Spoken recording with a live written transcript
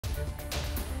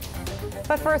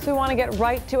But first, we want to get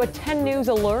right to a 10 News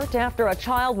alert after a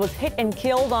child was hit and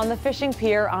killed on the fishing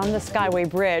pier on the Skyway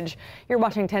Bridge. You're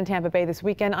watching 10 Tampa Bay this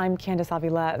weekend. I'm Candace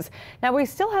Avilés. Now, we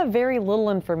still have very little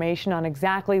information on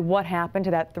exactly what happened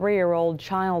to that 3-year-old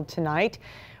child tonight.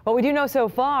 What we do know so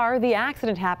far, the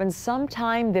accident happened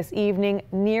sometime this evening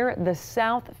near the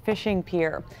South Fishing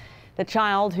Pier. The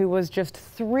child, who was just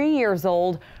 3 years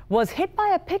old, was hit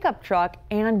by a pickup truck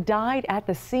and died at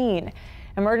the scene.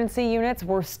 Emergency units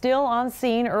were still on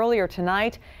scene earlier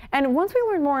tonight, and once we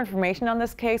learn more information on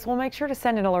this case, we'll make sure to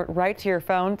send an alert right to your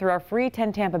phone through our free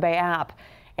 10 Tampa Bay app.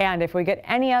 And if we get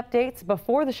any updates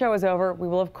before the show is over, we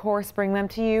will of course bring them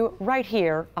to you right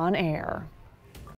here on air.